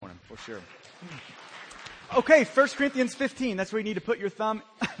For sure. Okay, 1 Corinthians 15. That's where you need to put your thumb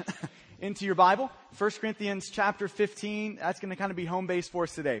into your Bible. 1 Corinthians chapter 15. That's going to kind of be home base for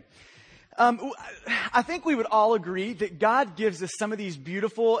us today. I think we would all agree that God gives us some of these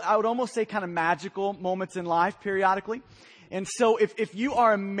beautiful, I would almost say kind of magical moments in life periodically. And so if you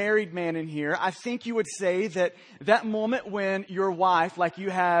are a married man in here, I think you would say that that moment when your wife, like you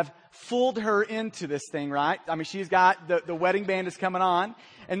have fooled her into this thing, right? I mean, she's got, the wedding band is coming on.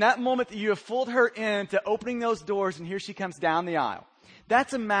 And that moment that you have fooled her into opening those doors and here she comes down the aisle.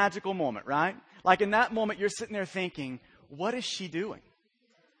 That's a magical moment, right? Like in that moment, you're sitting there thinking, what is she doing?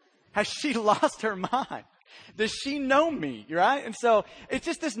 Has she lost her mind? Does she know me, right? And so it's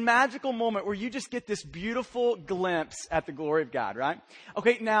just this magical moment where you just get this beautiful glimpse at the glory of God, right?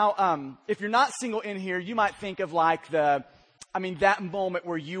 Okay, now, if you're not single in here, you might think of like that moment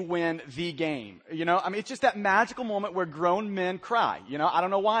where you win the game. You know, I mean, it's just that magical moment where grown men cry. You know, I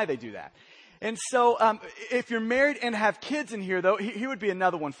don't know why they do that. And so if you're married and have kids in here, though, here would be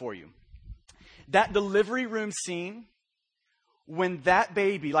another one for you. That delivery room scene, when that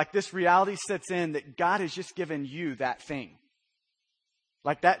baby, like this reality sets in that God has just given you that thing.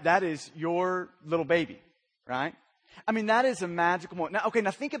 Like that is your little baby, right? I mean, that is a magical moment.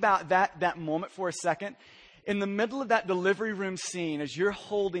 Now think about that moment for a second. In the middle of that delivery room scene, as you're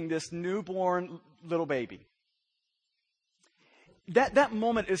holding this newborn little baby, that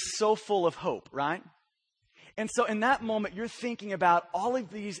moment is so full of hope, right? And so in that moment, you're thinking about all of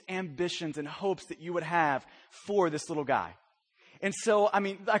these ambitions and hopes that you would have for this little guy. And so, I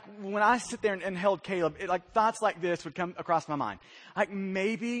mean, like when I sit there and held Caleb, thoughts like this would come across my mind. Like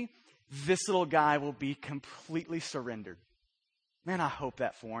maybe this little guy will be completely surrendered. Man, I hope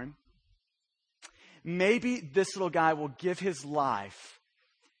that for him. Maybe this little guy will give his life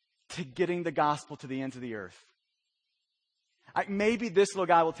to getting the gospel to the ends of the earth. Like maybe this little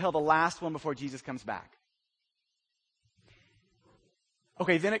guy will tell the last one before Jesus comes back.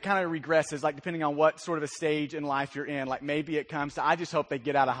 Okay, then it kind of regresses, like depending on what sort of a stage in life you're in. Like maybe it comes to, I just hope they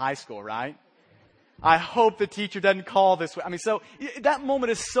get out of high school, right? I hope the teacher doesn't call this way. I mean, so that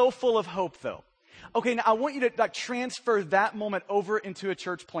moment is so full of hope, though. Okay, now I want you to transfer that moment over into a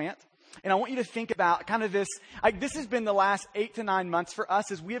church plant. And I want you to think about kind of this, this has been the last 8 to 9 months for us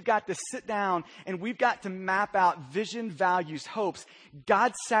as we have got to sit down and we've got to map out vision, values, hopes,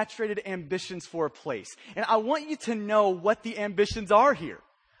 God-saturated ambitions for a place. And I want you to know what the ambitions are here.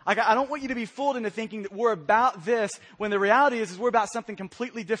 I don't want you to be fooled into thinking that we're about this when the reality is we're about something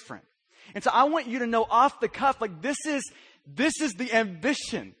completely different. And so I want you to know off the cuff, this is the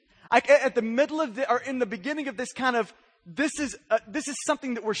ambition. At the middle of or in the beginning of this kind of, this is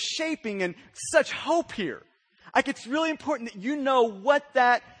something that we're shaping and such hope here. It's really important that you know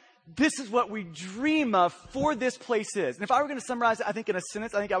this is what we dream of for this place is. And if I were going to summarize it, I think in a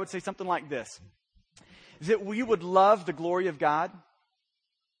sentence, I think I would say something like this. That we would love the glory of God.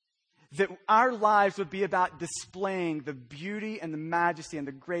 That our lives would be about displaying the beauty and the majesty and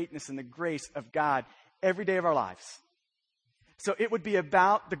the greatness and the grace of God every day of our lives. So it would be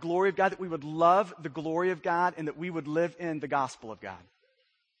about the glory of God, that we would love the glory of God and that we would live in the gospel of God.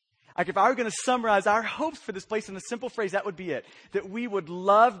 If I were going to summarize our hopes for this place in a simple phrase, that would be it. That we would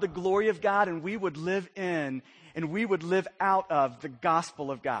love the glory of God and we would live in and we would live out of the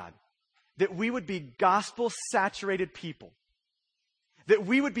gospel of God. That we would be gospel-saturated people. That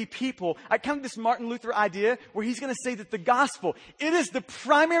we would be people, kind of this Martin Luther idea where he's going to say that the gospel, it is the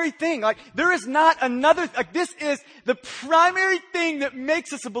primary thing. There is not another, this is the primary thing that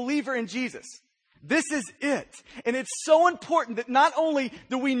makes us a believer in Jesus. This is it. And it's so important that not only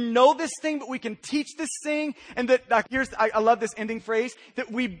do we know this thing, but we can teach this thing. And that, I love this ending phrase,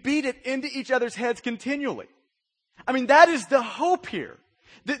 that we beat it into each other's heads continually. I mean, that is the hope here.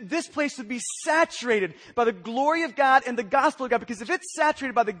 That this place would be saturated by the glory of God and the gospel of God. Because if it's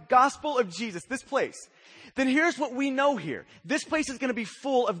saturated by the gospel of Jesus, this place, then here's what we know here. This place is going to be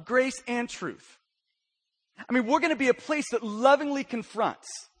full of grace and truth. I mean, we're going to be a place that lovingly confronts.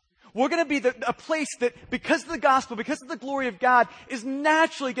 We're going to be a place that, because of the gospel, because of the glory of God, is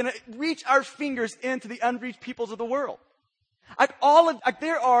naturally going to reach our fingers into the unreached peoples of the world.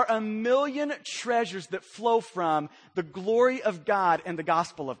 There are a million treasures that flow from the glory of God and the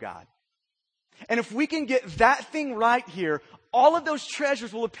gospel of God. And if we can get that thing right here, all of those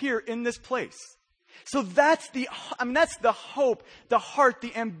treasures will appear in this place. So that's the hope, the heart,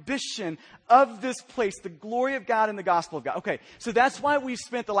 the ambition of this place, the glory of God and the gospel of God. Okay, so that's why we've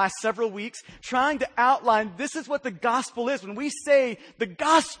spent the last several weeks trying to outline this is what the gospel is. When we say the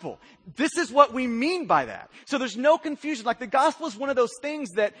gospel, this is what we mean by that. So there's no confusion. The gospel is one of those things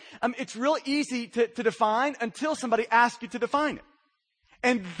that it's real easy to define until somebody asks you to define it.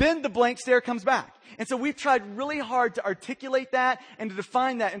 And then the blank stare comes back. And so we've tried really hard to articulate that and to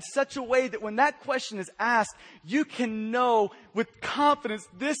define that in such a way that when that question is asked, you can know with confidence,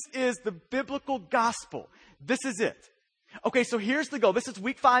 this is the biblical gospel. This is it. Okay, so here's the goal. This is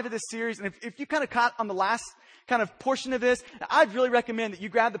week 5 of this series. And if you kind of caught on the last kind of portion of this, I'd really recommend that you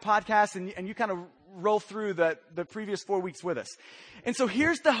grab the podcast and you kind of roll through the previous 4 weeks with us. And so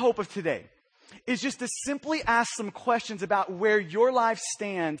here's the hope of today, is just to simply ask some questions about where your life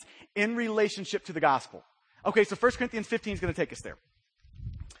stands in relationship to the gospel. Okay, so 1 Corinthians 15 is going to take us there.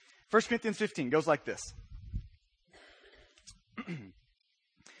 1 Corinthians 15 goes like this.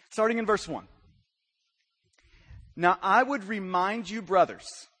 Starting in verse 1. Now I would remind you, brothers,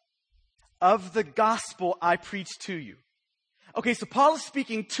 of the gospel I preached to you. Okay, so Paul is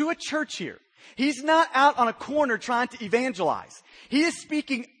speaking to a church here. He's not out on a corner trying to evangelize. He is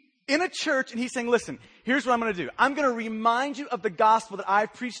speaking in a church and he's saying, listen, here's what I'm going to do. I'm going to remind you of the gospel that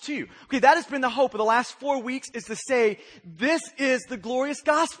I've preached to you. Okay, that has been the hope of the last 4 weeks, is to say, this is the glorious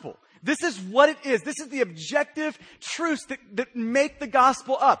gospel. This is what it is. This is the objective truths that make the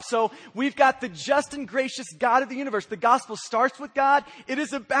gospel up. So we've got the just and gracious God of the universe. The gospel starts with God. It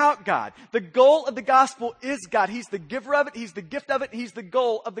is about God. The goal of the gospel is God. He's the giver of it. He's the gift of it. He's the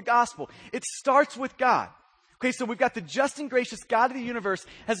goal of the gospel. It starts with God. Okay, so we've got the just and gracious God of the universe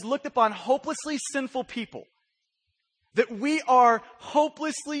has looked upon hopelessly sinful people. That we are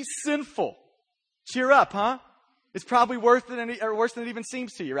hopelessly sinful. Cheer up, huh? It's probably worse than it even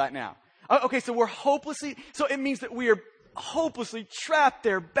seems to you right now. Okay, so so it means that we are hopelessly trapped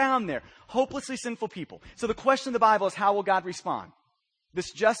there, bound there, hopelessly sinful people. So the question of the Bible is, how will God respond?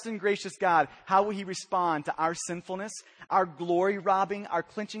 This just and gracious God, how will he respond to our sinfulness, our glory robbing, our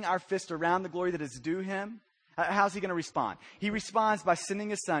clenching our fist around the glory that is due him? How's he going to respond? He responds by sending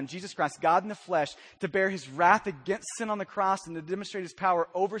his son, Jesus Christ, God in the flesh, to bear his wrath against sin on the cross and to demonstrate his power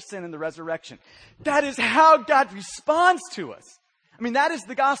over sin in the resurrection. That is how God responds to us. I mean, that is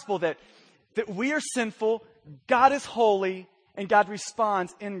the gospel, that we are sinful, God is holy, and God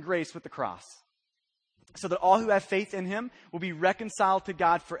responds in grace with the cross. So that all who have faith in him will be reconciled to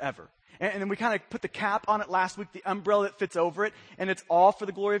God forever. And then we kind of put the cap on it last week, the umbrella that fits over it, and it's all for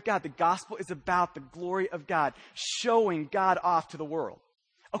the glory of God. The gospel is about the glory of God, showing God off to the world.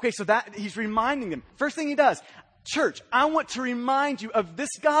 Okay, so that he's reminding them. First thing he does, church, I want to remind you of this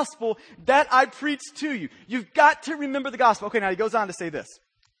gospel that I preached to you. You've got to remember the gospel. Okay, now he goes on to say this.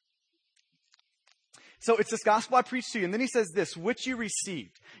 So it's this gospel I preached to you. And then he says this, which you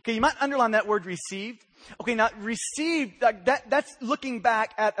received. Okay, you might underline that word received. Okay, now received, that's looking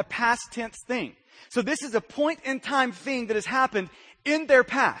back at a past tense thing. So this is a point in time thing that has happened in their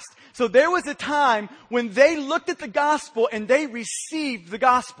past. So there was a time when they looked at the gospel and they received the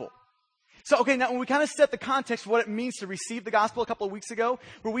gospel. So, okay, now when we kind of set the context for what it means to receive the gospel a couple of weeks ago,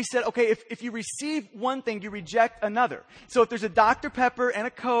 where we said, okay, if you receive one thing, you reject another. So if there's a Dr. Pepper and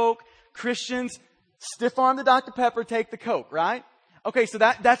a Coke, Christians stiff arm the Dr. Pepper, take the Coke, right? Okay, so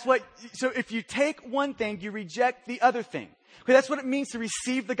so if you take one thing, you reject the other thing. Okay, that's what it means to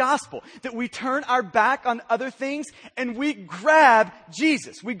receive the gospel. That we turn our back on other things and we grab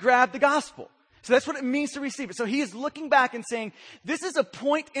Jesus. We grab the gospel. So that's what it means to receive it. So he is looking back and saying, this is a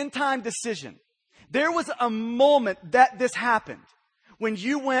point in time decision. There was a moment that this happened when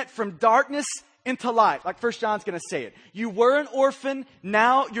you went from darkness into light, like 1 John's going to say it. You were an orphan,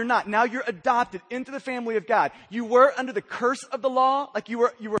 now you're not. Now you're adopted into the family of God. You were under the curse of the law, like you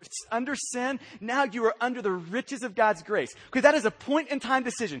were under sin. Now you are under the riches of God's grace. Okay, that is a point in time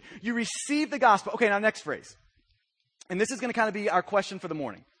decision. You receive the gospel. Okay, now next phrase. And this is going to kind of be our question for the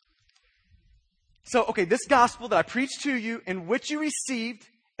morning. So, okay, this gospel that I preached to you, in which you received,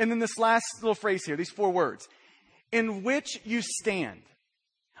 and then this last little phrase here, these 4 words, in which you stand.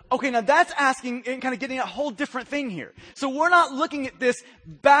 Okay, now that's asking and kind of getting a whole different thing here. So we're not looking at this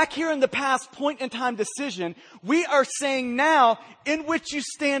back here in the past point in time decision. We are saying now in which you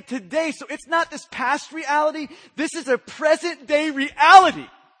stand today. So it's not this past reality. This is a present day reality.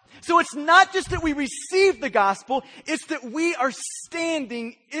 So it's not just that we receive the gospel, it's that we are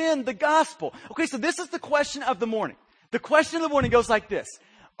standing in the gospel. Okay, so this is the question of the morning. The question of the morning goes like this.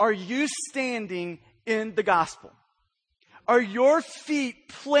 Are you standing in the gospel? Are your feet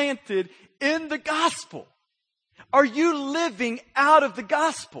planted in the gospel? Are you living out of the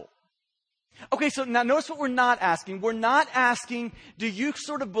gospel? Okay, so now notice what we're not asking. We're not asking, do you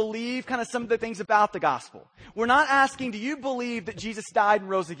sort of believe kind of some of the things about the gospel? We're not asking, do you believe that Jesus died and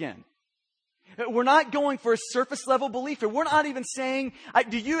rose again? We're not going for a surface level belief here. We're not even saying,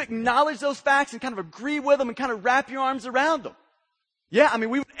 do you acknowledge those facts and kind of agree with them and kind of wrap your arms around them? Yeah, I mean,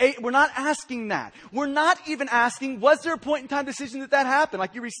 we're not asking that. We're not even asking, was there a point in time decision that happened?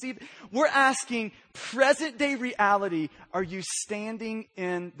 Like you received, we're asking present day reality. Are you standing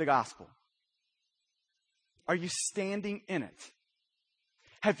in the gospel? Are you standing in it?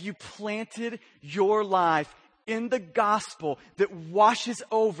 Have you planted your life in the gospel that washes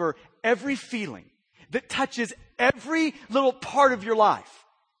over every feeling, that touches every little part of your life?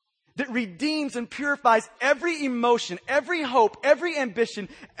 That redeems and purifies every emotion, every hope, every ambition,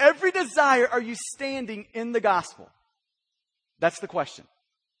 every desire. Are you standing in the gospel? That's the question.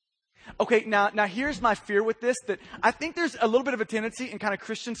 Okay, now here's my fear with this, that I think there's a little bit of a tendency in kind of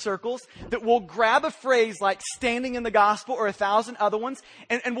Christian circles that we'll grab a phrase like standing in the gospel or 1,000 other ones,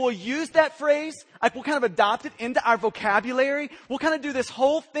 and we'll use that phrase, like we'll kind of adopt it into our vocabulary. We'll kind of do this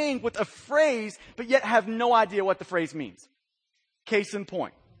whole thing with a phrase, but yet have no idea what the phrase means. Case in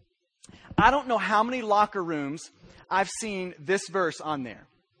point. I don't know how many locker rooms I've seen this verse on there.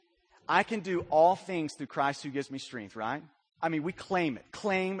 I can do all things through Christ who gives me strength, right? I mean, we claim it.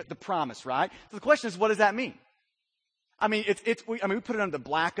 Claim the promise, right? So the question is, what does that mean? I mean, we put it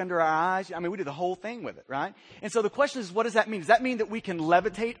under our eyes. I mean, we do the whole thing with it, right? And so the question is, what does that mean? Does that mean that we can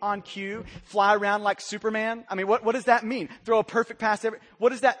levitate on cue, fly around like Superman? I mean, what does that mean? Throw a perfect pass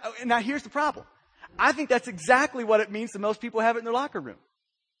what is that? Oh, now here's the problem. I think that's exactly what it means that most people have it in their locker room.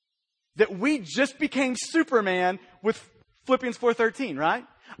 That we just became Superman with Philippians 4:13, right?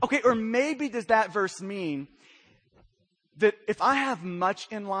 Okay, or maybe does that verse mean that if I have much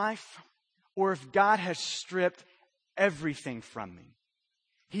in life, or if God has stripped everything from me,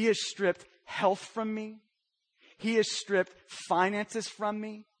 He has stripped health from me, He has stripped finances from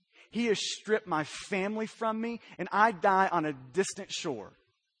me, He has stripped my family from me, and I die on a distant shore,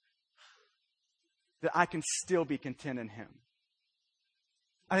 that I can still be content in Him.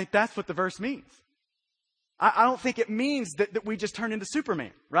 I think that's what the verse means. I don't think it means that we just turn into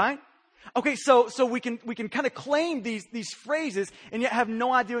Superman, right? Okay, so we can kind of claim these phrases and yet have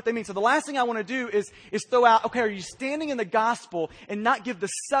no idea what they mean. So the last thing I want to do is throw out, okay, are you standing in the gospel, and not give the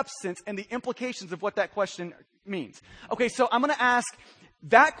substance and the implications of what that question means. Okay, so I'm going to ask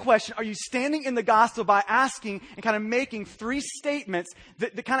that question, are you standing in the gospel, by asking and kind of making 3 statements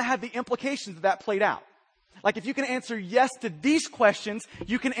that kind of have the implications of that played out. Like if you can answer yes to these questions,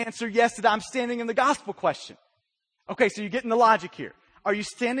 you can answer yes to the I'm standing in the gospel question. Okay, so you're getting the logic here. Are you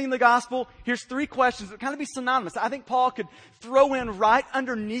standing in the gospel? Here's 3 questions that kind of be synonymous. I think Paul could throw in right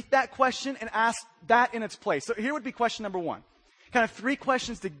underneath that question and ask that in its place. So here would be question number 1. Kind of 3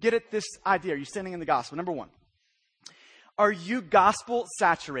 questions to get at this idea. Are you standing in the gospel? Number 1. Are you gospel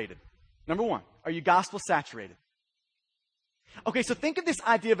saturated? Number 1. Are you gospel saturated? Okay, so think of this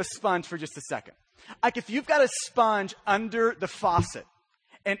idea of a sponge for just a second. Like if you've got a sponge under the faucet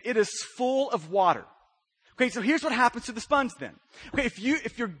and it is full of water. Okay, so here's what happens to the sponge then. Okay,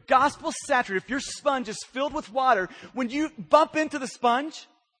 if you're gospel saturated, if your sponge is filled with water, when you bump into the sponge,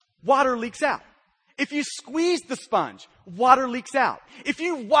 water leaks out. If you squeeze the sponge, water leaks out. If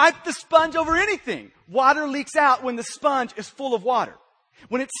you wipe the sponge over anything, water leaks out when the sponge is full of water.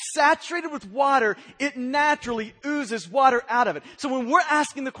 When it's saturated with water, it naturally oozes water out of it. So when we're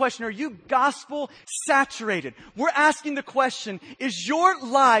asking the question, are you gospel saturated? We're asking the question, is your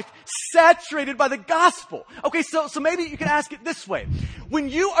life saturated by the gospel? Okay, so maybe you can ask it this way. When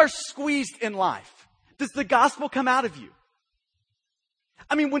you are squeezed in life, does the gospel come out of you?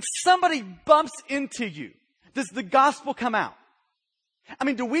 I mean, when somebody bumps into you, does the gospel come out? I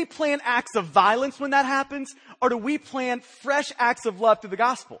mean, do we plan acts of violence when that happens? Or do we plan fresh acts of love through the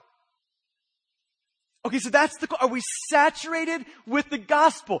gospel? Okay, so are we saturated with the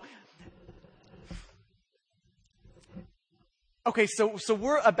gospel? Okay, so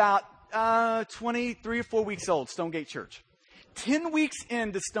we're about 23 or 4 weeks old, Stonegate Church. 10 weeks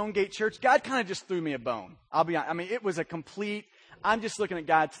into Stonegate Church, God kind of just threw me a bone. I'll be honest. I mean, it was I'm just looking at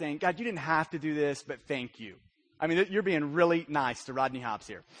God saying, God, you didn't have to do this, but thank you. I mean, you're being really nice to Rodney Hobbs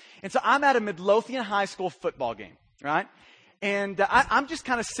here. And so I'm at a Midlothian High School football game, right? And I'm just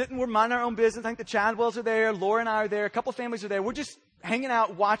kind of sitting, we're minding our own business. I think the Chadwells are there, Laura and I are there, a couple of families are there. We're just hanging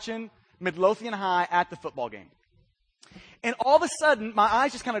out watching Midlothian High at the football game. And all of a sudden, my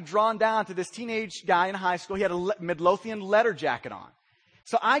eyes just kind of drawn down to this teenage guy in high school. He had a Midlothian letter jacket on.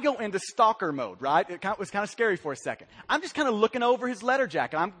 So I go into stalker mode, right? It was kind of scary for a second. I'm just kind of looking over his letter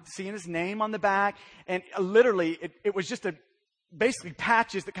jacket. I'm seeing his name on the back. And literally, it was just basically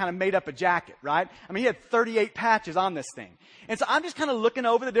patches that kind of made up a jacket, right? I mean, he had 38 patches on this thing. And so I'm just kind of looking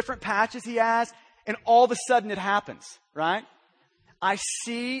over the different patches he has. And all of a sudden it happens, right? I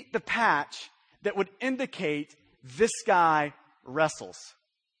see the patch that would indicate this guy wrestles.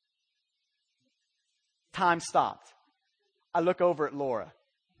 Time stopped. I look over at Laura.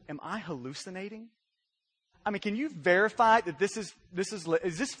 Am I hallucinating? I mean, can you verify that is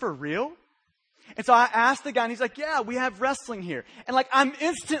this for real? And so I asked the guy, and he's like, yeah, we have wrestling here. And like, I'm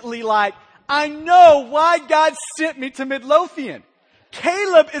instantly like, I know why God sent me to Midlothian.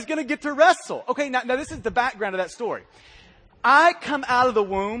 Caleb is going to get to wrestle. Okay, now this is the background of that story. I come out of the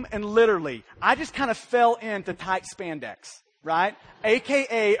womb and literally, I just kind of fell into tight spandex, right?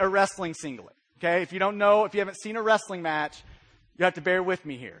 AKA a wrestling singlet. Okay, if you don't know, if you haven't seen a wrestling match, you have to bear with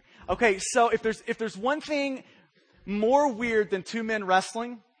me here. Okay, so if there's one thing more weird than two men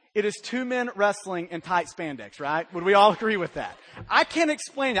wrestling, it is two men wrestling in tight spandex, right? Would we all agree with that? I can't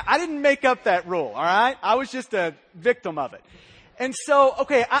explain it. I didn't make up that rule, all right? I was just a victim of it. And so,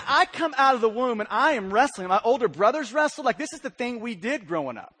 okay, I come out of the womb and I am wrestling. My older brothers wrestled. Like, this is the thing we did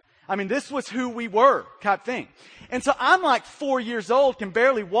growing up. I mean, this was who we were type thing. And so I'm like 4 years old, can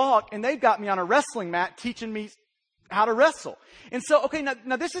barely walk, and they've got me on a wrestling mat teaching me how to wrestle. And so, okay,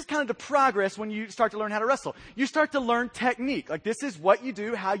 now this is kind of the progress when you start to learn how to wrestle. You start to learn technique. Like, this is what you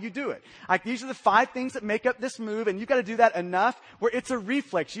do, how you do it. Like, these are the 5 things that make up this move, and you got to do that enough where it's a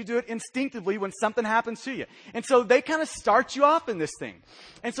reflex. You do it instinctively when something happens to you. And so they kind of start you off in this thing.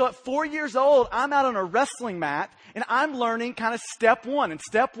 And so at 4 years old, I'm out on a wrestling mat, and I'm learning kind of step 1. And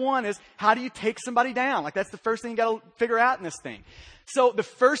step 1 is, how do you take somebody down? Like, that's the first thing you got to figure out in this thing. So the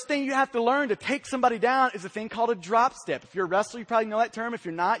first thing you have to learn to take somebody down is a thing called a drop step. If you're a wrestler, you probably know that term. If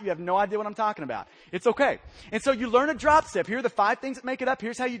you're not, you have no idea what I'm talking about. It's okay. And so you learn a drop step. Here are the 5 things that make it up.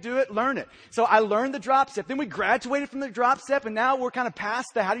 Here's how you do it. Learn it. So I learned the drop step. Then we graduated from the drop step, and now we're kind of past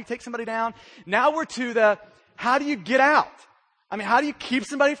the how do you take somebody down. Now we're to the how do you get out? I mean, how do you keep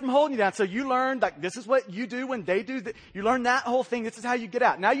somebody from holding you down? So you learn, like, this is what you do when they do. You learn that whole thing. This is how you get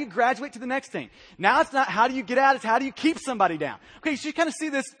out. Now you graduate to the next thing. Now it's not how do you get out, it's how do you keep somebody down. Okay, so you kind of see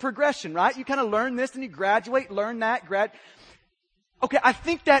this progression, right? You kind of learn this, and you graduate, learn that, Okay, I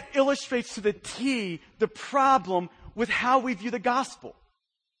think that illustrates to the T the problem with how we view the gospel.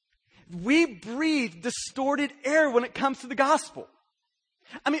 We breathe distorted air when it comes to the gospel.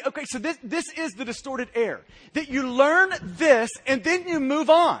 I mean, okay, so this is the distorted air. That you learn this and then you move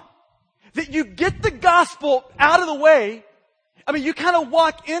on. That you get the gospel out of the way. I mean, you kind of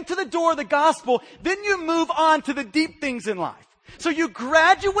walk into the door of the gospel, then you move on to the deep things in life. So you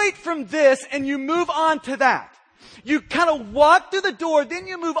graduate from this and you move on to that. You kind of walk through the door, then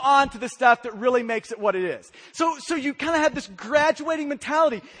you move on to the stuff that really makes it what it is. So you kind of have this graduating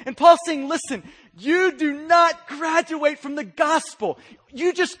mentality. And Paul's saying, listen, you do not graduate from the gospel.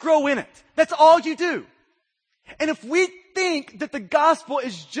 You just grow in it. That's all you do. And if we think that the gospel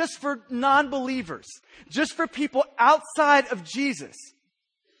is just for non-believers, just for people outside of Jesus,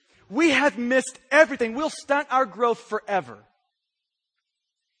 we have missed everything. We'll stunt our growth forever.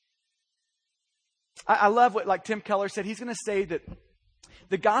 I love what, like Tim Keller said, he's going to say that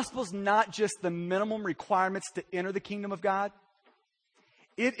the gospel is not just the minimum requirements to enter the kingdom of God.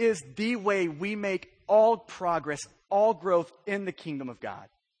 It is the way we make all progress, all growth in the kingdom of God.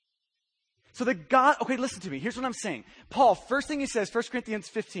 So okay, listen to me. Here's what I'm saying. Paul, first thing he says, 1 Corinthians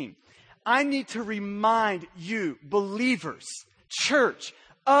 15, I need to remind you, believers, church,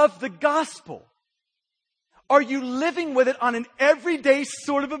 of the gospel. Are you living with it on an everyday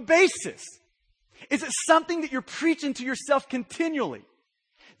sort of a basis? Is it something that you're preaching to yourself continually?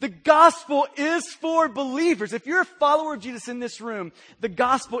 The gospel is for believers. If you're a follower of Jesus in this room, the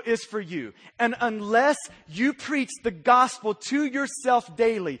gospel is for you. And unless you preach the gospel to yourself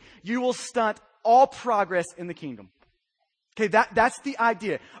daily, you will stunt all progress in the kingdom. Okay, that's the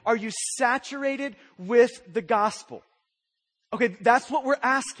idea. Are you saturated with the gospel? Okay, that's what we're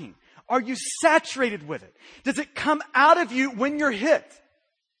asking. Are you saturated with it? Does it come out of you when you're hit?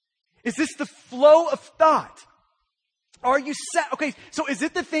 Is this the flow of thought? Are you okay, so is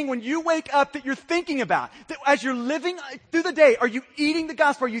it the thing when you wake up that you're thinking about? That as you're living through the day, are you eating the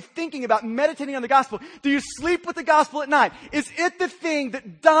gospel? Are you thinking about, meditating on the gospel? Do you sleep with the gospel at night? Is it the thing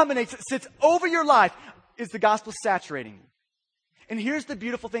that dominates, that sits over your life? Is the gospel saturating you? And here's the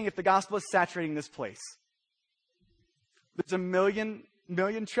beautiful thing, if the gospel is saturating this place. There's a million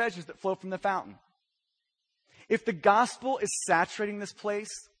treasures that flow from the fountain. If the gospel is saturating this place,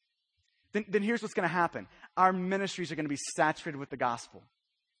 then here's what's going to happen. Our ministries are going to be saturated with the gospel.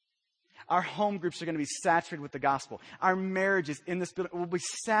 Our home groups are going to be saturated with the gospel. Our marriages in this building will be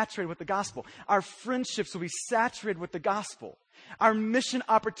saturated with the gospel. Our friendships will be saturated with the gospel. Our mission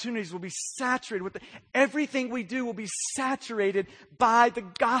opportunities will be saturated with everything we do will be saturated by the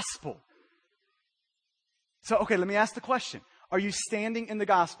gospel. So, okay, let me ask the question. Are you standing in the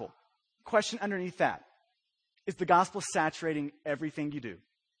gospel? Question underneath that. Is the gospel saturating everything you do?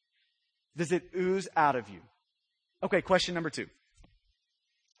 Does it ooze out of you? Okay, question number 2.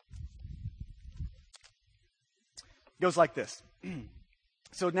 Goes like this.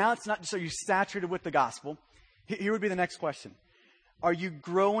 So now it's not just are you saturated with the gospel. Here would be the next question. Are you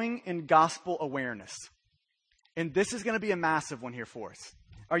growing in gospel awareness? And this is going to be a massive one here for us.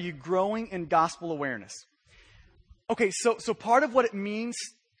 Are you growing in gospel awareness? Okay, so part of what it means,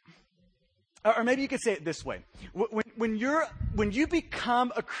 or maybe you could say it this way. When you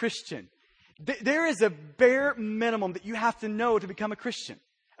become a Christian, there is a bare minimum that you have to know to become a Christian.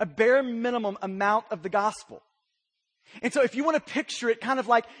 A bare minimum amount of the gospel. And so if you want to picture it kind of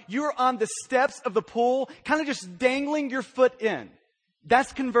like you're on the steps of the pool, kind of just dangling your foot in.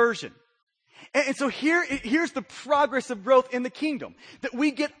 That's conversion. And so here's the progress of growth in the kingdom. That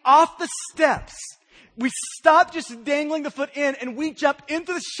we get off the steps. We stop just dangling the foot in and we jump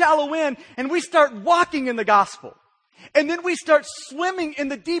into the shallow end and we start walking in the gospel. And then we start swimming in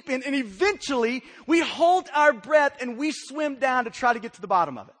the deep end and eventually we hold our breath and we swim down to try to get to the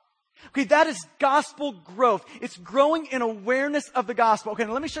bottom of it. Okay, that is gospel growth. It's growing in awareness of the gospel. Okay,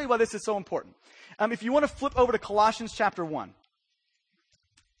 now let me show you why this is so important. If you want to flip over to Colossians chapter 1.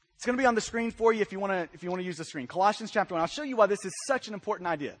 It's going to be on the screen for you if you want to use the screen. Colossians chapter 1. I'll show you why this is such an important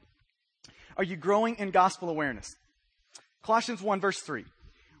idea. Are you growing in gospel awareness? Colossians 1 verse 3.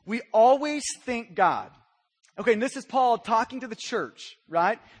 We always thank God. Okay, and this is Paul talking to the church,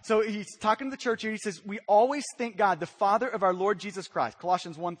 right? So he's talking to the church here. He says, we always thank God, the Father of our Lord Jesus Christ.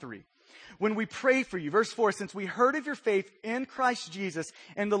 Colossians 1:3. When we pray for you, verse 4, since we heard of your faith in Christ Jesus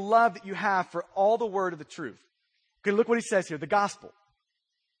and the love that you have for all the word of the truth. Okay, look what he says here, the gospel.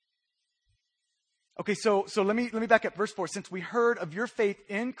 Okay, so let me back up. Verse 4, since we heard of your faith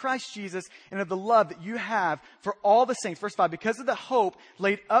in Christ Jesus and of the love that you have for all the saints. Verse 5, because of the hope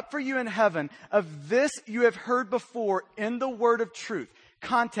laid up for you in heaven, of this you have heard before in the word of truth.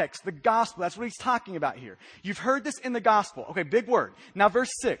 Context, the gospel, that's what he's talking about here. You've heard this in the gospel. Okay, big word. Now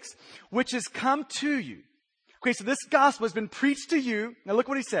verse 6, which has come to you. Okay, so this gospel has been preached to you. Now look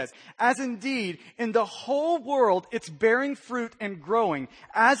what he says. As indeed, in the whole world, it's bearing fruit and growing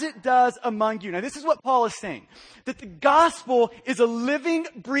as it does among you. Now this is what Paul is saying. That the gospel is a living,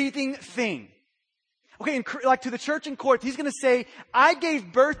 breathing thing. Okay, and like to the church in Corinth, he's going to say, I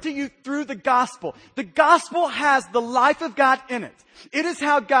gave birth to you through the gospel. The gospel has the life of God in it. It is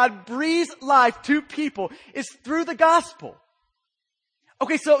how God breathes life to people. It's through the gospel.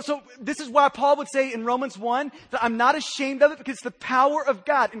 Okay, so this is why Paul would say in Romans 1 that I'm not ashamed of it because it's the power of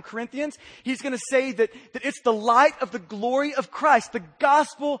God. In Corinthians, he's going to say that it's the light of the glory of Christ. The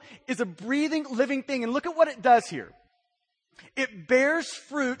gospel is a breathing, living thing. And look at what it does here. It bears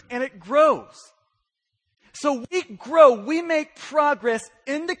fruit and it grows. So we grow, we make progress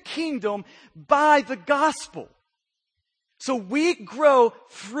in the kingdom by the gospel. So we grow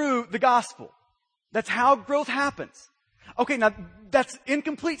through the gospel. That's how growth happens. Okay, now that's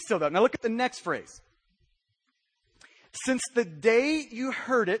incomplete still though. Now look at the next phrase. Since the day you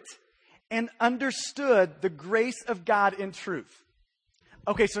heard it and understood the grace of God in truth.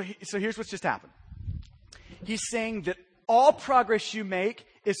 Okay, so here's what's just happened. He's saying that all progress you make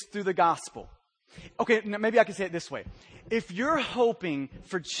is through the gospel. Okay, now maybe I can say it this way. If you're hoping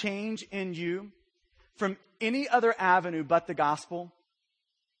for change in you from any other avenue but the gospel,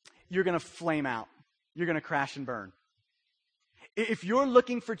 you're going to flame out. You're going to crash and burn. If you're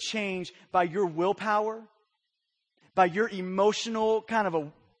looking for change by your willpower, by your emotional kind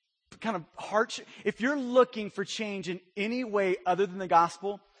of hardship, if you're looking for change in any way other than the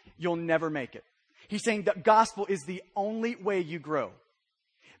gospel, you'll never make it. He's saying that gospel is the only way you grow.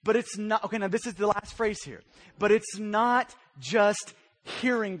 But it's not, okay, now this is the last phrase here. But it's not just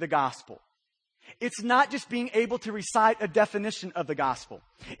hearing the gospel. It's not just being able to recite a definition of the gospel.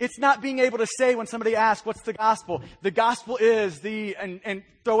 It's not being able to say when somebody asks, what's the gospel? The gospel is and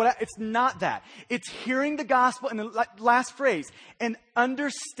throw it out. It's not that. It's hearing the gospel, and the last phrase, and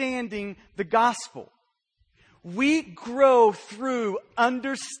understanding the gospel. We grow through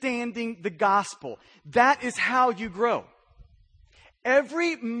understanding the gospel. That is how you grow.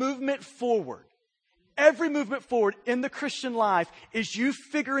 Every movement forward in the Christian life is you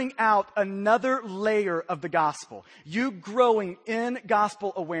figuring out another layer of the gospel. You growing in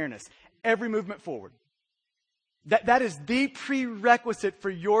gospel awareness. Every movement forward. That is the prerequisite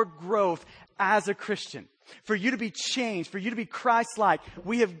for your growth as a Christian. For you to be changed, for you to be Christ-like,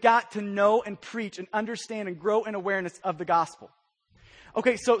 we have got to know and preach and understand and grow in awareness of the gospel.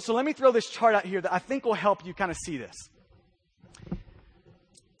 Okay, so let me throw this chart out here that I think will help you kind of see this.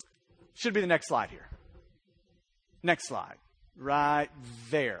 Should be the next slide here. Next slide. right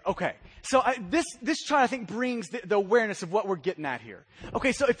there. Okay. So this chart, I think, brings the awareness of what we're getting at here.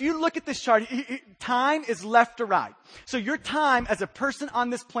 Okay, so if you look at this chart, time is left to right. So your time as a person on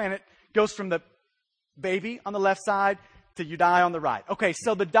this planet goes from the baby on the left side to you die on the right. Okay,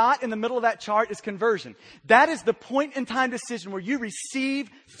 so the dot in the middle of that chart is conversion. That is the point in time decision where you receive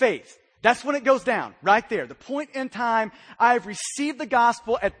faith. That's when it goes down, right there. The point in time, I have received the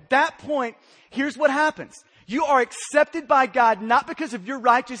gospel. At that point, here's what happens. You are accepted by God, not because of your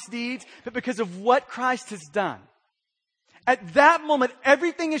righteous deeds, but because of what Christ has done. At that moment,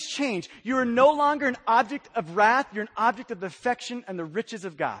 everything has changed. You are no longer an object of wrath. You're an object of the affection and the riches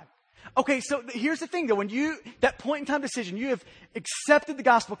of God. Okay, so here's the thing, though. When that point in time decision, you have accepted the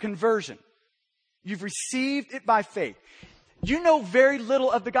gospel, conversion. You've received it by faith. You know very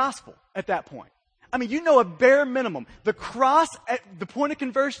little of the gospel at that point. I mean, you know a bare minimum. The cross at the point of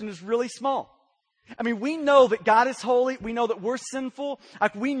conversion is really small. I mean, we know that God is holy. We know that we're sinful.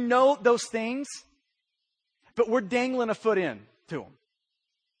 Like, we know those things, but we're dangling a foot in to them.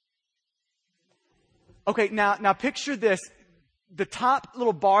 Okay, now picture this. The top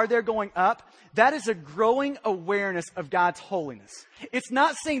little bar there going up, that is a growing awareness of God's holiness. It's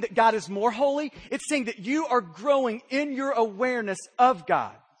not saying that God is more holy. It's saying that you are growing in your awareness of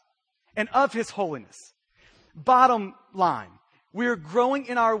God and of His holiness. Bottom line, we're growing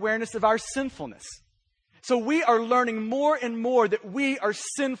in our awareness of our sinfulness. So we are learning more and more that we are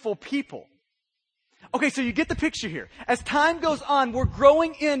sinful people. Okay, so you get the picture here. As time goes on, we're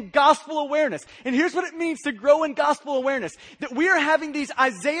growing in gospel awareness. And here's what it means to grow in gospel awareness. That we are having these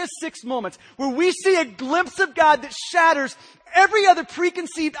Isaiah 6 moments where we see a glimpse of God that shatters every other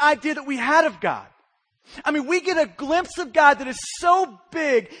preconceived idea that we had of God. I mean, we get a glimpse of God that is so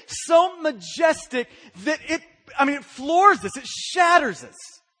big, so majestic, that it floors us, it shatters us.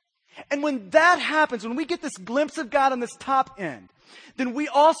 And when that happens, when we get this glimpse of God on this top end, then we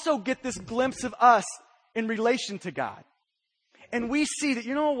also get this glimpse of us in relation to God. And we see that,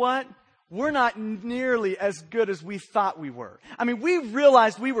 you know what? We're not nearly as good as we thought we were. I mean, we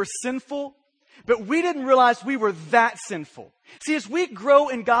realized we were sinful, but we didn't realize we were that sinful. See, as we grow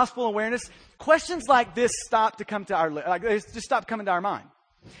in gospel awareness, questions like this stop coming to our mind.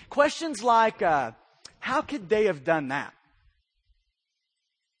 Questions like, how could they have done that?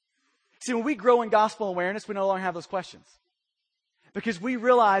 See, when we grow in gospel awareness, we no longer have those questions. Because we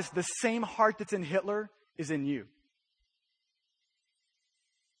realize the same heart that's in Hitler is in you.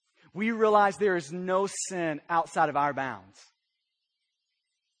 We realize there is no sin outside of our bounds.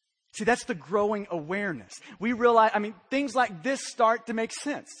 See, that's the growing awareness. We realize, things like this start to make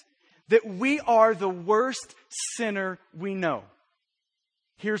sense. That we are the worst sinner we know.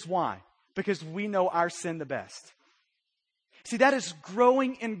 Here's why. Because we know our sin the best. See, that is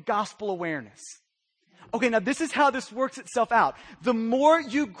growing in gospel awareness. Okay, now this is how this works itself out. The more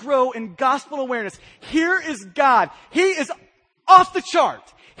you grow in gospel awareness, here is God. He is off the chart.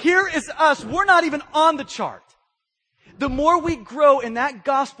 Here is us. We're not even on the chart. The more we grow in that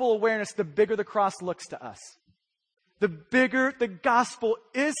gospel awareness, the bigger the cross looks to us. The bigger the gospel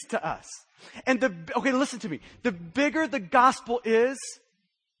is to us. And listen to me. The bigger the gospel is,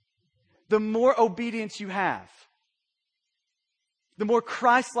 the more obedience you have. The more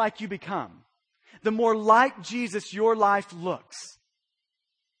Christ-like you become. The more like Jesus your life looks.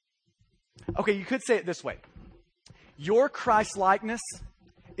 Okay, you could say it this way. Your Christ-likeness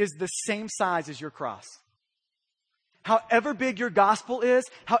is the same size as your cross. However big your gospel is,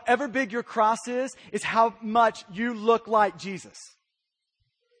 however big your cross is how much you look like Jesus.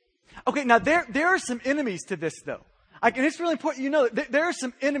 Okay, now there are some enemies to this, though. And it's really important you know that there are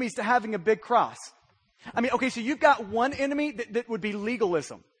some enemies to having a big cross. So you've got one enemy that would be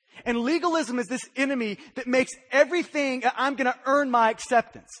legalism. And legalism is this enemy that makes everything, I'm going to earn my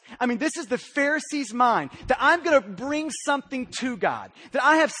acceptance. This is the Pharisee's mind, that I'm going to bring something to God, that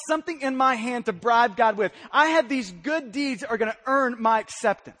I have something in my hand to bribe God with. I have these good deeds that are going to earn my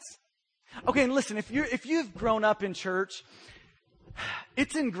acceptance. Okay, and listen, if you've grown up in church,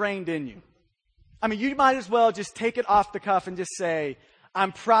 it's ingrained in you. You might as well just take it off the cuff and just say,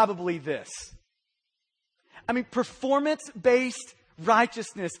 I'm probably this. Performance-based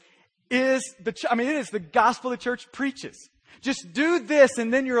righteousness is it is the gospel the church preaches. Just do this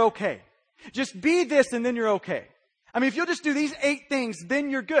and then you're okay. Just be this and then you're okay. If you'll just do these 8 things, then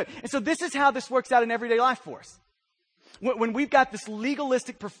you're good. And so this is how this works out in everyday life for us. When we've got this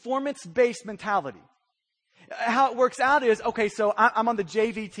legalistic performance-based mentality, how it works out is, okay, so I'm on the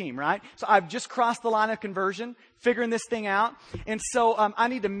JV team, right? So I've just crossed the line of conversion, figuring this thing out. And so I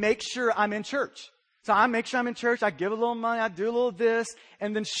need to make sure I'm in church. So I make sure I'm in church, I give a little money, I do a little this,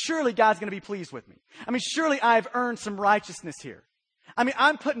 and then surely God's going to be pleased with me. I mean, surely I've earned some righteousness here. I mean,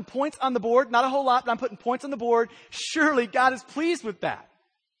 I'm putting points on the board, not a whole lot, but I'm putting points on the board. Surely God is pleased with that.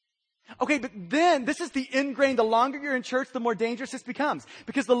 Okay, but then this is the ingrained, the longer you're in church, the more dangerous this becomes.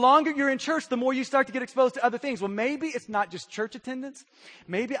 Because the longer you're in church, the more you start to get exposed to other things. Well, maybe it's not just church attendance.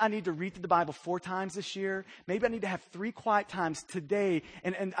 Maybe I need to read through the Bible 4 times this year. Maybe I need to have 3 quiet times today.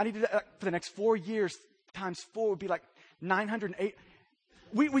 And I need to, for the next 4 years, times 4 would be like 908.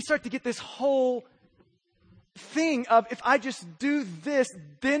 We start to get this whole thing of, if I just do this,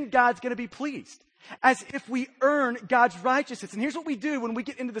 then God's going to be pleased. As if we earn God's righteousness. And here's what we do when we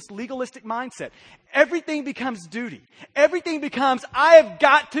get into this legalistic mindset. Everything becomes duty. Everything becomes, I have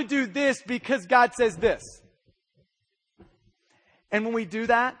got to do this because God says this. And when we do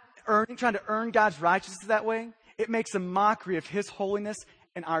that, trying to earn God's righteousness that way, it makes a mockery of His holiness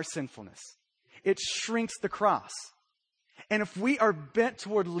and our sinfulness. It shrinks the cross. And if we are bent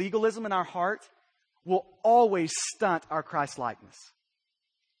toward legalism in our heart, we'll always stunt our Christ-likeness.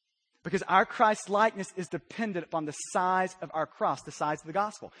 Because our Christ-likeness is dependent upon the size of our cross, the size of the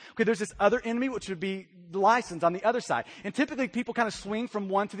gospel. Okay, there's this other enemy, which would be the license on the other side. And typically people kind of swing from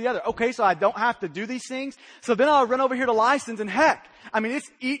one to the other. Okay, so I don't have to do these things. So then I'll run over here to license, and heck, I mean, it's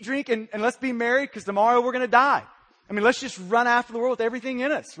eat, drink, and let's be married because tomorrow we're going to die. I mean, let's just run after the world with everything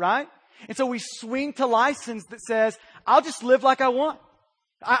in us, right? And so we swing to license that says, I'll just live like I want.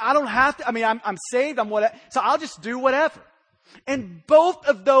 I don't have to. I mean, I'm saved. I'm whatever. So I'll just do whatever. And both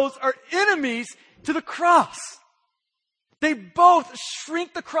of those are enemies to the cross. They both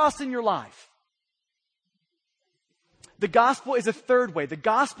shrink the cross in your life. The gospel is a third way. The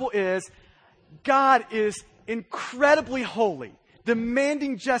gospel is God is incredibly holy,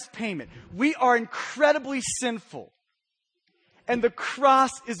 demanding just payment. We are incredibly sinful. And the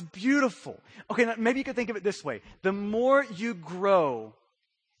cross is beautiful. Okay, now maybe you could think of it this way. The more you grow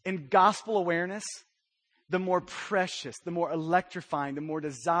in gospel awareness, the more precious, the more electrifying, the more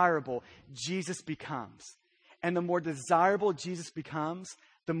desirable Jesus becomes. And the more desirable Jesus becomes,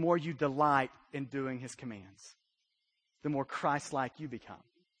 the more you delight in doing His commands. The more Christ-like you become.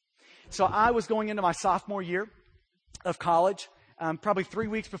 So I was going into my sophomore year of college, probably 3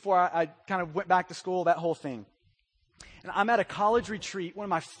 weeks before I kind of went back to school, that whole thing. And I'm at a college retreat. One of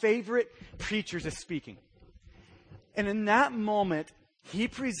my favorite preachers is speaking. And in that moment, he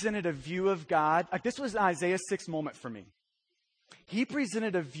presented a view of God. Like, this was an Isaiah 6 moment for me. He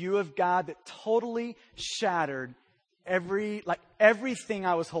presented a view of God that totally shattered everything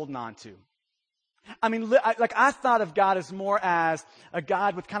I was holding on to. I mean, I thought of God as more as a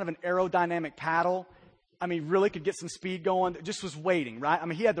God with kind of an aerodynamic paddle. I mean, really could get some speed going. Just was waiting, right? I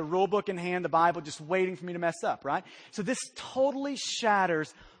mean, he had the rule book in hand, the Bible, just waiting for me to mess up, right? So this totally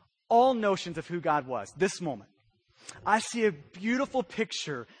shatters all notions of who God was, this moment. I see a beautiful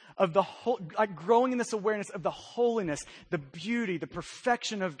picture of the whole, like growing in this awareness of the holiness, the beauty, the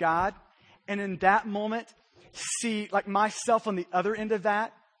perfection of God. And in that moment, see like myself on the other end of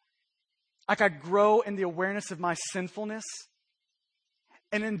that. Like I grow in the awareness of my sinfulness.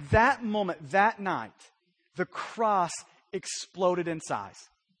 And in that moment, that night, the cross exploded in size.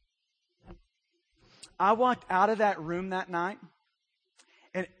 I walked out of that room that night,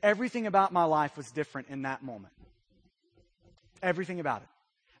 and everything about my life was different in that moment. Everything about it.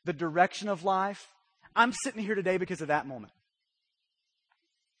 The direction of life. I'm sitting here today because of that moment.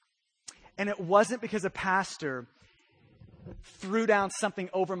 And it wasn't because a pastor threw down something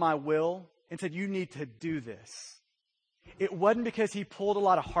over my will and said, you need to do this. It wasn't because he pulled a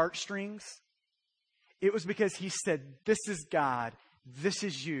lot of heartstrings. It was because he said, this is God, this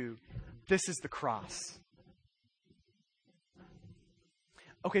is you, this is the cross.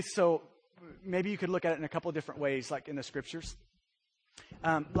 Okay, so maybe you could look at it in a couple of different ways, like in the scriptures.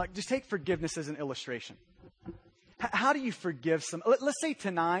 Like just take forgiveness as an illustration. How do you forgive some? Let's say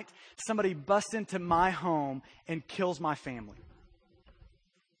tonight somebody busts into my home and kills my family.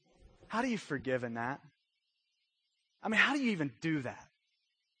 How do you forgive in that? I mean, how do you even do that?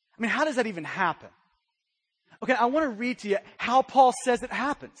 I mean, how does that even happen? Okay, I want to read to you how Paul says it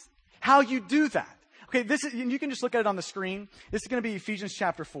happens. How you do that. Okay, this is, you can just look at it on the screen. This is going to be Ephesians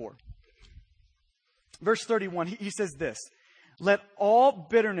chapter 4. Verse 31, he says this. Let all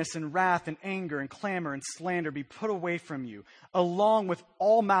bitterness and wrath and anger and clamor and slander be put away from you, along with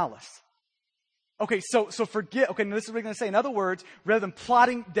all malice. Okay, so forget. Okay, now this is what we're going to say. In other words, rather than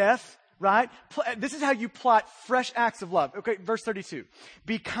plotting death, right? This is how you plot fresh acts of love. Okay, verse 32.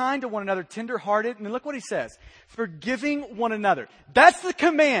 Be kind to one another, tender-hearted. And then look what he says. Forgiving one another. That's the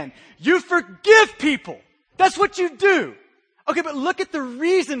command. You forgive people. That's what you do. Okay, but look at the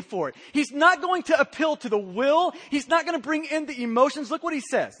reason for it. He's not going to appeal to the will. He's not going to bring in the emotions. Look what he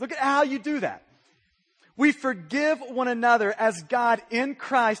says. Look at how you do that. We forgive one another as God in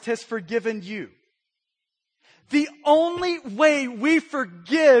Christ has forgiven you. The only way we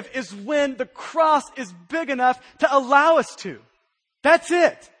forgive is when the cross is big enough to allow us to. That's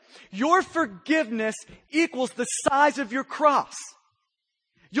it. Your forgiveness equals the size of your cross.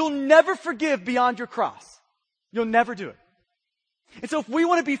 You'll never forgive beyond your cross. You'll never do it. And so if we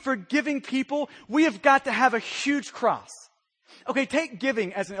want to be forgiving people, we have got to have a huge cross. Okay, take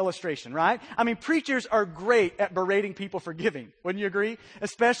giving as an illustration, right? I mean, preachers are great at berating people for giving. Wouldn't you agree?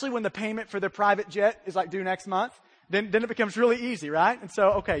 Especially when the payment for their private jet is like due next month. Then it becomes really easy, right? And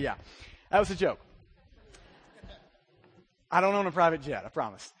so, okay, yeah. That was a joke. I don't own a private jet, I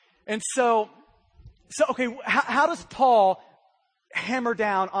promise. And so okay, how does Paul hammer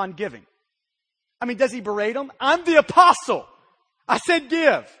down on giving? I mean, does he berate them? I'm the apostle. I said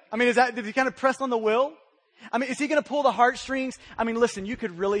give. I mean, did he kind of press on the will? I mean, is he going to pull the heartstrings? I mean, listen, you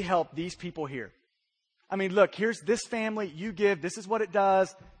could really help these people here. I mean, look, here's this family. You give. This is what it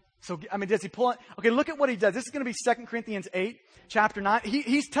does. So, I mean, does he pull it? Okay, look at what he does. This is going to be 2 Corinthians 8, chapter 9.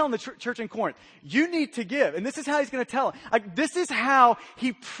 He's telling the church in Corinth, you need to give. And this is how he's going to tell them. Like, this is how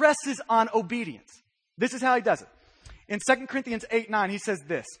he presses on obedience. This is how he does it. In 2 Corinthians 8, 9, he says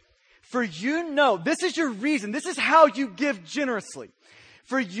this. For you know, this is your reason. This is how you give generously.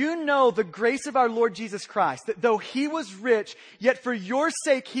 For you know the grace of our Lord Jesus Christ, that though he was rich, yet for your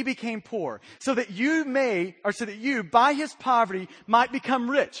sake he became poor, so that you, by his poverty, might become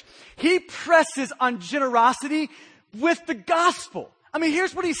rich. He presses on generosity with the gospel. I mean,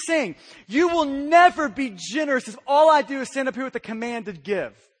 here's what he's saying. You will never be generous if all I do is stand up here with a command to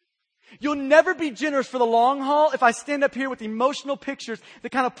give. You'll never be generous for the long haul if I stand up here with emotional pictures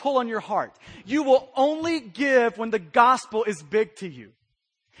that kind of pull on your heart. You will only give when the gospel is big to you.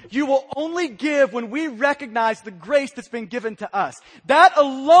 You will only give when we recognize the grace that's been given to us. That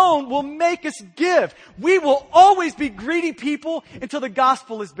alone will make us give. We will always be greedy people until the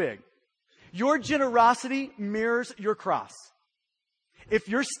gospel is big. Your generosity mirrors your cross. If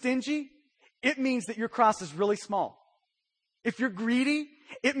you're stingy, it means that your cross is really small. If you're greedy,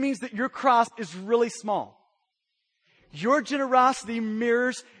 it means that your cross is really small. Your generosity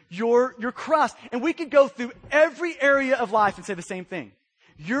mirrors your cross. And we could go through every area of life and say the same thing.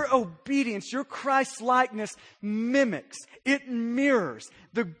 Your obedience, your Christ-likeness mimics, it mirrors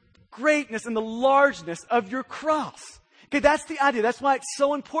the greatness and the largeness of your cross. Okay, that's the idea. That's why it's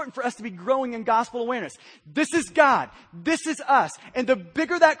so important for us to be growing in gospel awareness. This is God. This is us. And the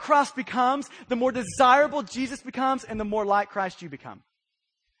bigger that cross becomes, the more desirable Jesus becomes and the more like Christ you become.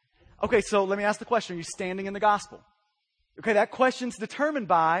 Okay, so let me ask the question. Are you standing in the gospel? Okay, that question's determined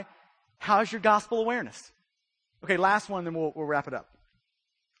by how's your gospel awareness? Okay, last one, then we'll wrap it up.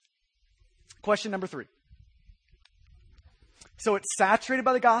 Question number 3. So it's saturated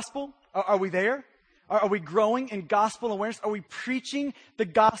by the gospel. Are we there? Are we growing in gospel awareness? Are we preaching the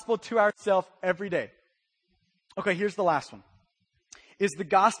gospel to ourselves every day? Okay, here's the last one. Is the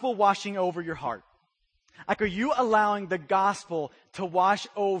gospel washing over your heart? Like, are you allowing the gospel to wash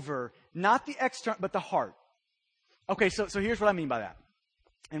over, not the external, but the heart? Okay, so here's what I mean by that.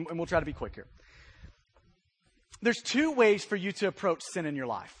 And we'll try to be quick here. There's 2 ways for you to approach sin in your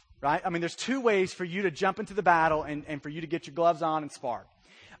life. Right? I mean, there's 2 ways for you to jump into the battle and for you to get your gloves on and spar.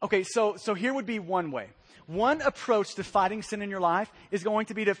 Okay, so here would be one way. One approach to fighting sin in your life is going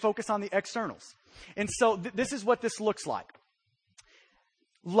to be to focus on the externals. And so this is what this looks like.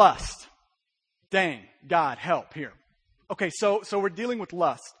 Lust. Dang, God, help here. Okay, so we're dealing with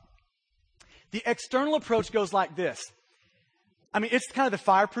lust. The external approach goes like this. I mean, it's kind of the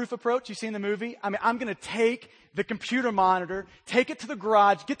fireproof approach you see in the movie. I mean, I'm going to take the computer monitor, take it to the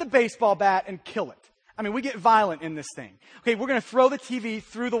garage, get the baseball bat, and kill it. I mean, we get violent in this thing. Okay, we're going to throw the TV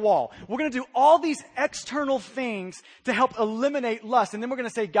through the wall. We're going to do all these external things to help eliminate lust. And then we're going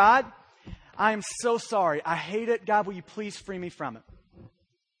to say, God, I am so sorry. I hate it. God, will you please free me from it?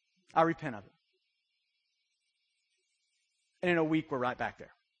 I repent of it. And in a week, we're right back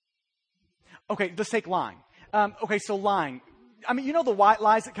there. Okay, let's take lying. Okay, so lying. I mean, you know the white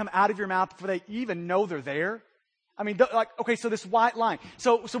lies that come out of your mouth before they even know they're there? I mean, okay, so this white line.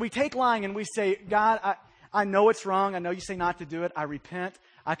 So we take lying and we say, God, I know it's wrong. I know you say not to do it. I repent.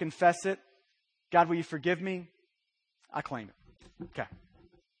 I confess it. God, will you forgive me? I claim it. Okay.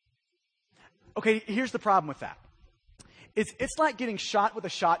 Okay, here's the problem with that. It's like getting shot with a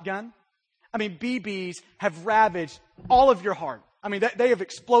shotgun. I mean, BBs have ravaged all of your heart. I mean, they have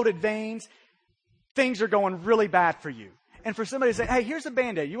exploded veins. Things are going really bad for you. And for somebody to say, hey, here's a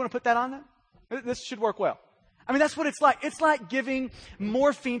Band-Aid. You want to put that on there? This should work well. I mean, that's what it's like. It's like giving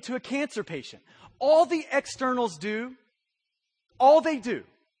morphine to a cancer patient. All the externals do, all they do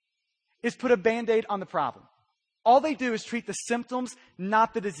is put a Band-Aid on the problem. All they do is treat the symptoms,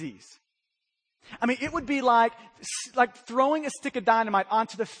 not the disease. I mean, it would be like throwing a stick of dynamite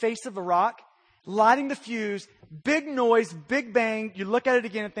onto the face of a rock, lighting the fuse, big noise, big bang. You look at it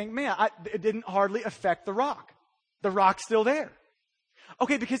again and think, man, it didn't hardly affect the rock. The rock's still there.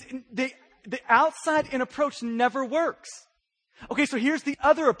 Okay, because the outside-in approach never works. Okay, so here's the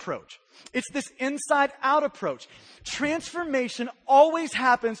other approach. It's this inside-out approach. Transformation always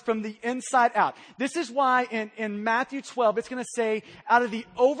happens from the inside out. This is why in Matthew 12, it's going to say, out of the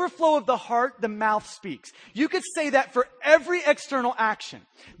overflow of the heart, the mouth speaks. You could say that for every external action.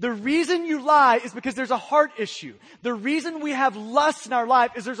 The reason you lie is because there's a heart issue. The reason we have lust in our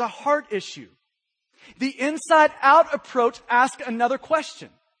life is there's a heart issue. The inside-out approach asks another question.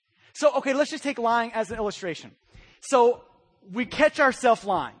 So, okay, let's just take lying as an illustration. So, we catch ourselves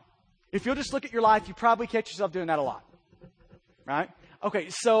lying. If you'll just look at your life, you probably catch yourself doing that a lot. Right? Okay,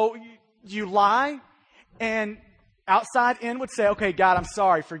 so you lie, and outside in would say, okay, God, I'm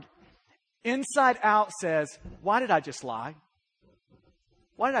sorry. Inside out says, why did I just lie?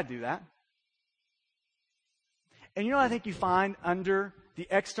 Why did I do that? And you know what I think you find under the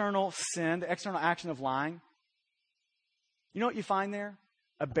external sin, the external action of lying? You know what you find there?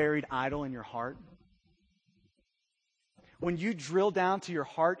 A buried idol in your heart. When you drill down to your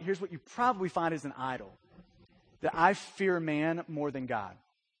heart, here's what you probably find is an idol. That I fear man more than God.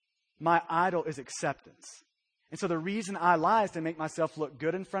 My idol is acceptance. And so the reason I lie is to make myself look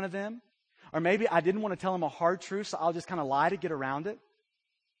good in front of them. Or maybe I didn't want to tell them a hard truth, so I'll just kind of lie to get around it.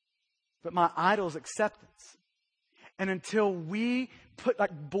 But my idol is acceptance. And until we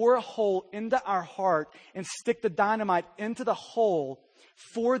bore a hole into our heart and stick the dynamite into the hole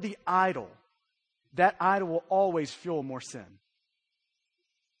for the idol, that idol will always fuel more sin.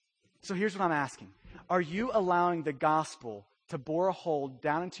 So here's what I'm asking. Are you allowing the gospel to bore a hole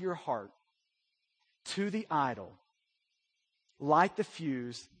down into your heart to the idol, light the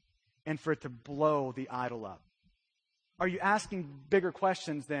fuse, and for it to blow the idol up? Are you asking bigger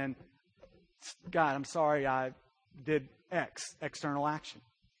questions than, God, I'm sorry I did X, external action?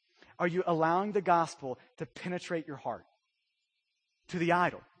 Are you allowing the gospel to penetrate your heart to the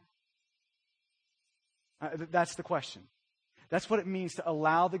idol? That's the question. That's what it means to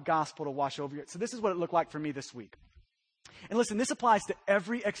allow the gospel to wash over you. So this is what it looked like for me this week. And listen, this applies to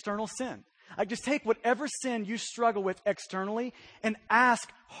every external sin. Like, just take whatever sin you struggle with externally and ask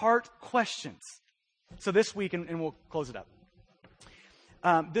heart questions. So this week, and we'll close it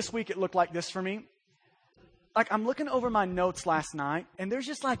up. This week it looked like this for me. Like, I'm looking over my notes last night, and there's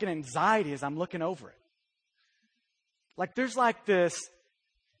just like an anxiety as I'm looking over it. Like, there's like this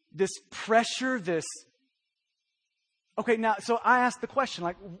pressure, okay, now, so I asked the question,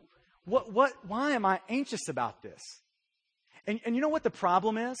 like, why am I anxious about this? And you know what the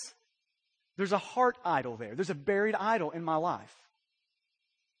problem is? There's a heart idol there. There's a buried idol in my life.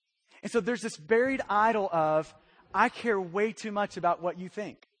 And so there's this buried idol of, I care way too much about what you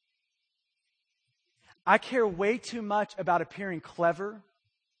think. I care way too much about appearing clever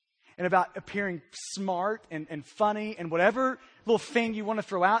and about appearing smart and funny and whatever little thing you want to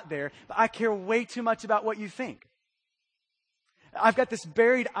throw out there. But I care way too much about what you think. I've got this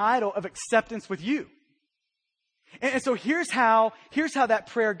buried idol of acceptance with you. And so here's how that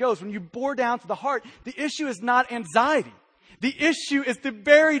prayer goes. When you bore down to the heart, the issue is not anxiety. The issue is the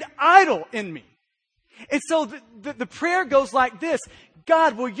buried idol in me. And so the prayer goes like this.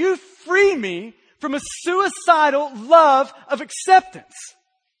 God, will you free me from a suicidal love of acceptance?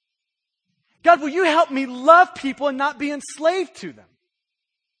 God, will you help me love people and not be enslaved to them?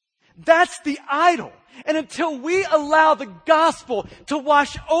 That's the idol. And until we allow the gospel to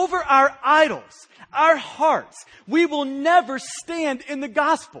wash over our idols, our hearts, we will never stand in the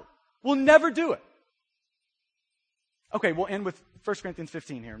gospel. We'll never do it. Okay, we'll end with 1 Corinthians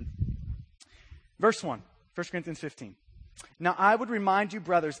 15 here. Verse 1, 1 Corinthians 15. Now I would remind you,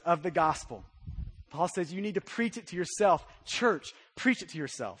 brothers, of the gospel. Paul says you need to preach it to yourself. Church, preach it to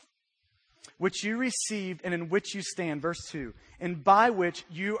yourself. Which you received and in which you stand. Verse 2. And by which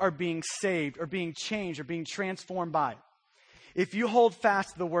you are being saved or being changed or being transformed by. If you hold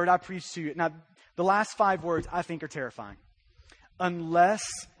fast to the word I preach to you. Now, the last 5 words I think are terrifying. Unless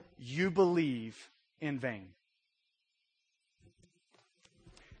you believe in vain.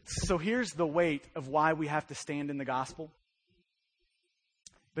 So here's the weight of why we have to stand in the gospel.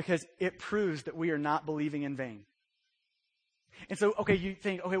 Because it proves that we are not believing in vain. And so, okay, you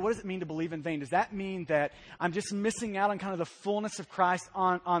think, okay, what does it mean to believe in vain? Does that mean that I'm just missing out on kind of the fullness of Christ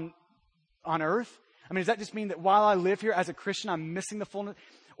on earth? I mean, does that just mean that while I live here as a Christian, I'm missing the fullness?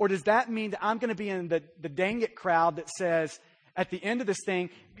 Or does that mean that I'm going to be in the dang it crowd that says at the end of this thing,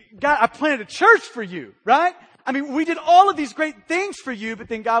 God, I planted a church for you, right? I mean, we did all of these great things for you, but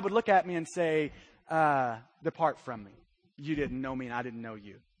then God would look at me and say, depart from me. You didn't know me and I didn't know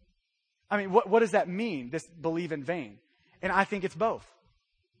you. I mean, what does that mean, this believe in vain? And I think it's both.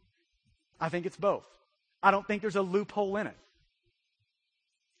 I think it's both. I don't think there's a loophole in it.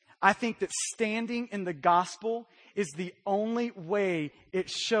 I think that standing in the gospel is the only way it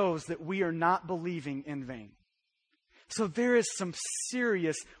shows that we are not believing in vain. So there is some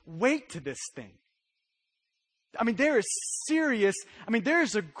serious weight to this thing. I mean, there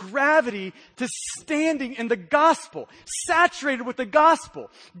is a gravity to standing in the gospel, saturated with the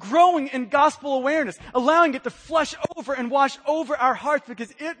gospel, growing in gospel awareness, allowing it to flush over and wash over our hearts,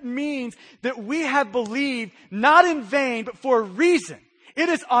 because it means that we have believed not in vain, but for a reason. It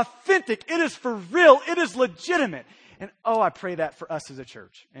is authentic. It is for real. It is legitimate. And I pray that for us as a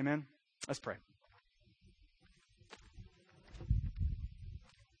church. Amen. Let's pray.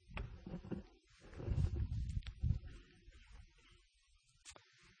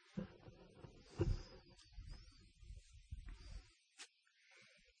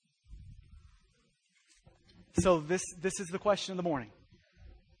 So this is the question of the morning.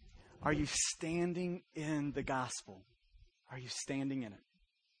 Are you standing in the gospel? Are you standing in it?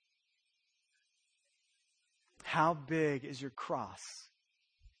 How big is your cross?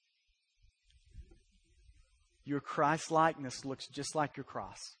 Your Christ-likeness looks just like your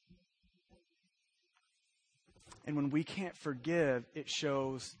cross. And when we can't forgive, it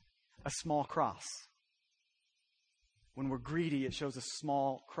shows a small cross. When we're greedy, it shows a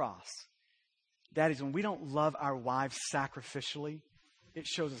small cross. Daddies, when we don't love our wives sacrificially, it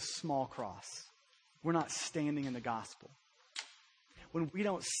shows a small cross. We're not standing in the gospel. When we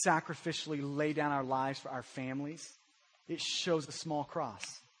don't sacrificially lay down our lives for our families, it shows a small cross.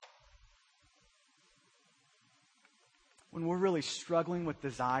 When we're really struggling with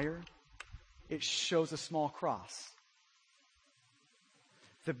desire, it shows a small cross.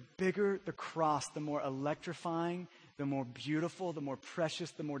 The bigger the cross, the more electrifying, the more beautiful, the more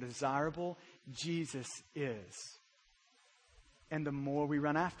precious, the more desirable Jesus is. And the more we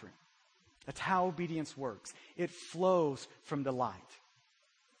run after Him. That's how obedience works. It flows from delight.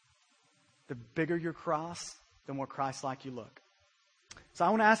 The bigger your cross, the more Christ-like you look. So I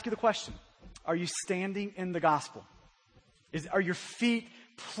want to ask you the question. Are you standing in the gospel? Are your feet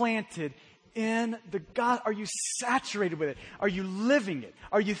planted in the gospel? Are you saturated with it? Are you living it?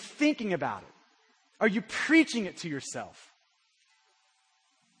 Are you thinking about it? Are you preaching it to yourself?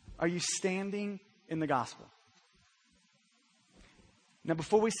 Are you standing in the gospel? Now,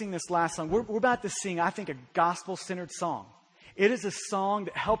 before we sing this last song, we're about to sing, I think, a gospel-centered song. It is a song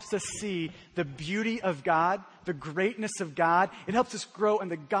that helps us see the beauty of God, the greatness of God. It helps us grow in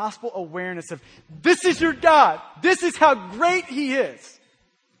the gospel awareness of, this is your God. This is how great He is.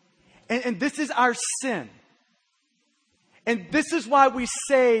 And this is our sin. And this is why we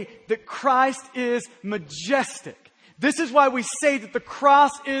say that Christ is majestic. This is why we say that the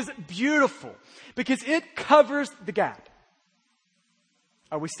cross is beautiful. Because it covers the gap.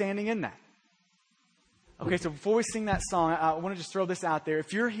 Are we standing in that? Okay, so before we sing that song, I want to just throw this out there.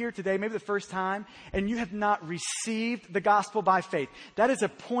 If you're here today, maybe the first time, and you have not received the gospel by faith, that is a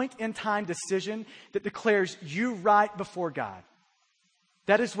point-in-time decision that declares you right before God.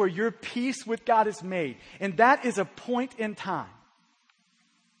 That is where your peace with God is made. And that is a point in time.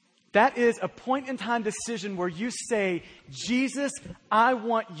 That is a point-in-time decision where you say, Jesus, I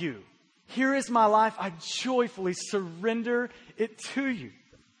want you. Here is my life. I joyfully surrender it to you.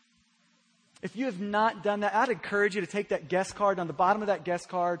 If you have not done that, I'd encourage you to take that guest card. On the bottom of that guest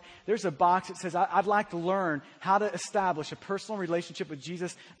card, there's a box that says, I'd like to learn how to establish a personal relationship with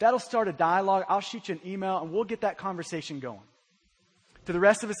Jesus. That'll start a dialogue. I'll shoot you an email, and we'll get that conversation going. To the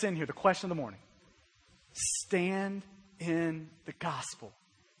rest of us in here, the question of the morning. Stand in the gospel.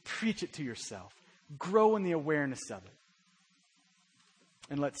 Preach it to yourself. Grow in the awareness of it.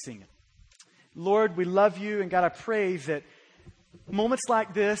 And let's sing it. Lord, we love you, and God, I pray that moments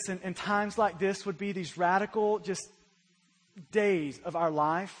like this and times like this would be these radical just days of our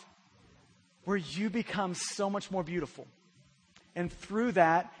life where you become so much more beautiful. And through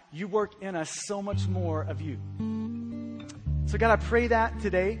that, you work in us so much more of you. So God, I pray that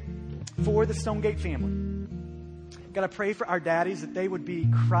today for the Stonegate family. God, I pray for our daddies that they would be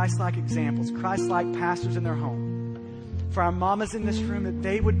Christ-like examples, Christ-like pastors in their home. For our mamas in this room, that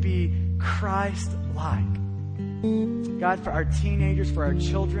they would be Christ-like. God, for our teenagers, for our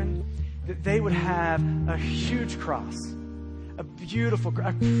children, that they would have a huge cross, a beautiful,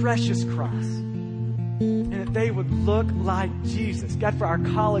 a precious cross. and that they would look like Jesus. God, for our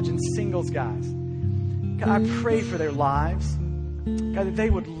college and singles guys, God, I pray for their lives. God, that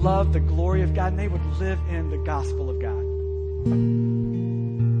they would love the glory of God and they would live in the gospel of God.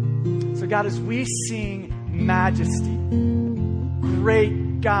 So God, as we sing Majesty,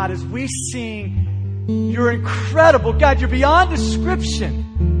 great God, as we sing You're incredible, God, you're beyond description.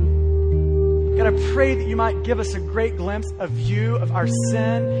 God, I pray that you might give us a great glimpse of you, of our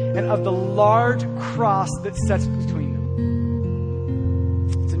sin, and of the large cross that sits between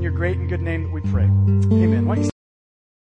them. It's in your great and good name that we pray. Amen. Why don't you